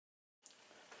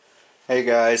Hey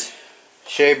guys,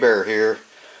 Shea Bear here.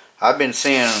 I've been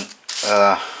seeing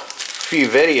a few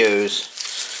videos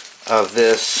of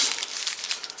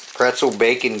this Pretzel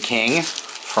Bacon King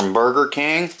from Burger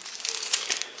King.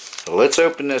 So let's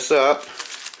open this up.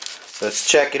 Let's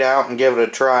check it out and give it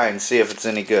a try and see if it's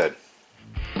any good.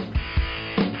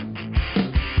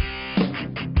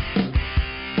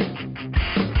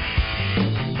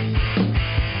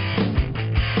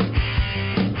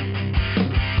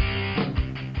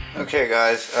 Okay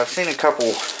guys, I've seen a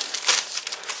couple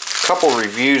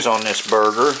reviews on this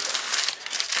burger.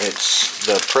 It's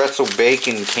the Pretzel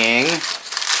Bacon King,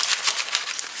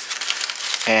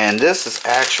 and this is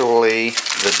actually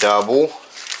the double.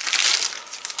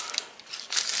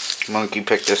 Monkey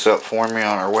picked this up for me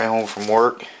on our way home from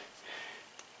work,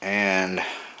 and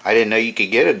I didn't know you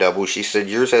could get a double. She said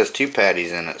yours has 2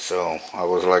 patties in it, so I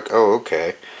was like, oh,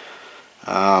 okay.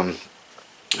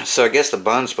 So I guess the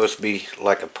bun's supposed to be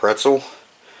like a pretzel.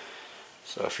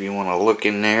 So if you want to look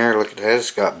in there, look at that. It's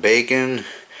got bacon,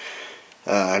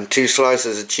 2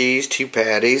 slices of cheese, 2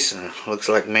 patties. Looks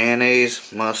like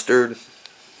mayonnaise, mustard,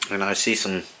 and I see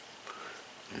some.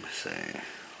 Let me see.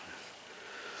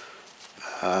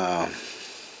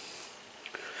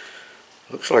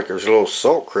 Looks like there's little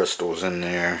salt crystals in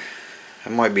there.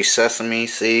 That might be sesame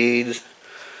seeds.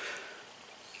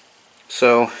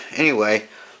 So anyway,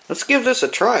 let's give this a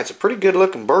try. It's a pretty good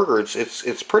looking burger.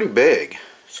 It's pretty big.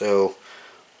 So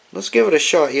let's give it a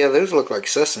shot. Yeah, those look like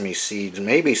sesame seeds.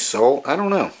 Maybe salt. I don't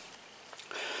know.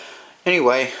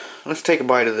 Anyway, let's take a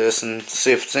bite of this and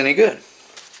see if it's any good.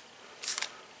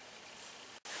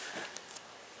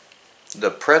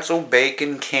 The Pretzel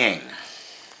Bacon King.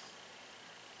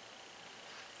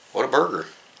 What a burger.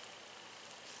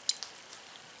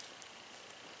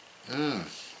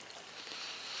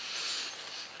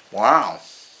 Wow.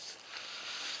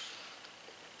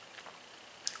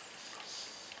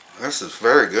 This is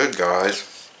very good,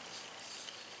 guys.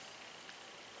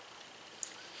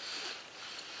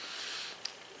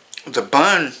 The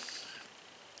bun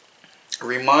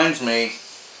reminds me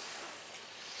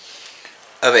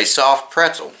of a soft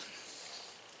pretzel,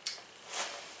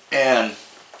 and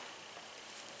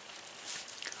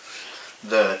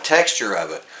the texture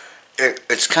of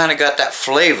it's kind of got that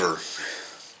flavor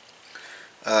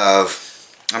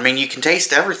of, I mean, you can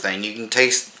taste everything. You can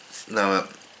taste the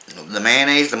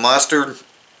mayonnaise, the mustard,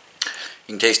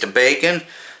 you can taste the bacon,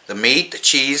 the meat, the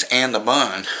cheese, and the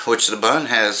bun, which the bun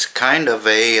has kind of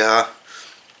a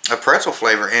pretzel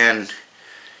flavor, and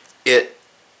it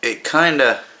kind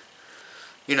of,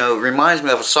 you know, reminds me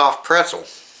of a soft pretzel.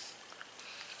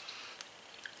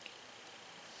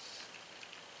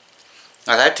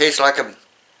 Now that tastes like a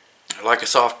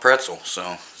soft pretzel, so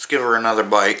let's give her another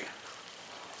bite.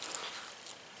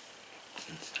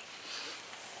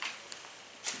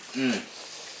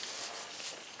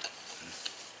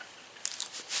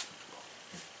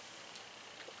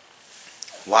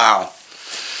 Wow.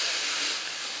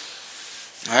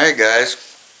 Alright guys,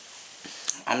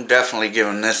 I'm definitely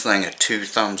giving this thing a 2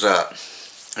 thumbs up.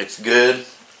 It's good,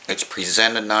 it's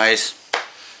presented nice,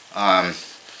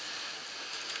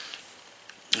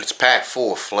 it's packed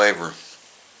full of flavor.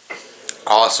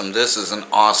 Awesome. This is an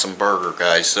awesome burger,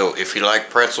 guys. So if you like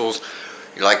pretzels,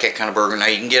 you like that kind of burger, now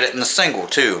you can get it in the single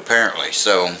too, apparently.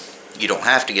 So you don't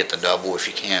have to get the double if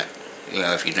you can't, you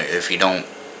know, if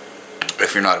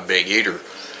you're not a big eater.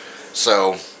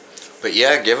 So, but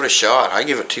yeah, give it a shot. I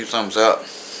give it 2 thumbs up.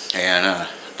 And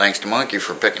thanks to Monkey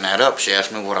for picking that up. She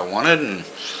asked me what I wanted, and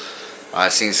I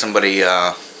seen somebody,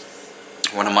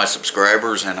 one of my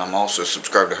subscribers, and I'm also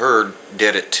subscribed to her,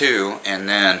 did it too. And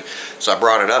then so I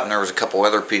brought it up, and there was a couple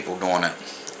other people doing it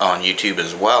on YouTube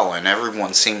as well, and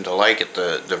everyone seemed to like it.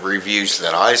 The reviews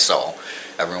that I saw,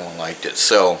 everyone liked it.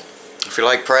 So if you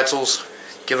like pretzels,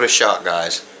 give it a shot,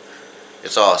 guys.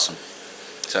 It's awesome.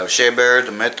 So Shea Bear,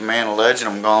 the myth, the man, the legend,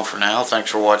 I'm gone for now. Thanks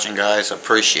for watching, guys. I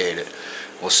appreciate it.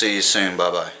 We'll see you soon. Bye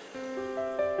bye.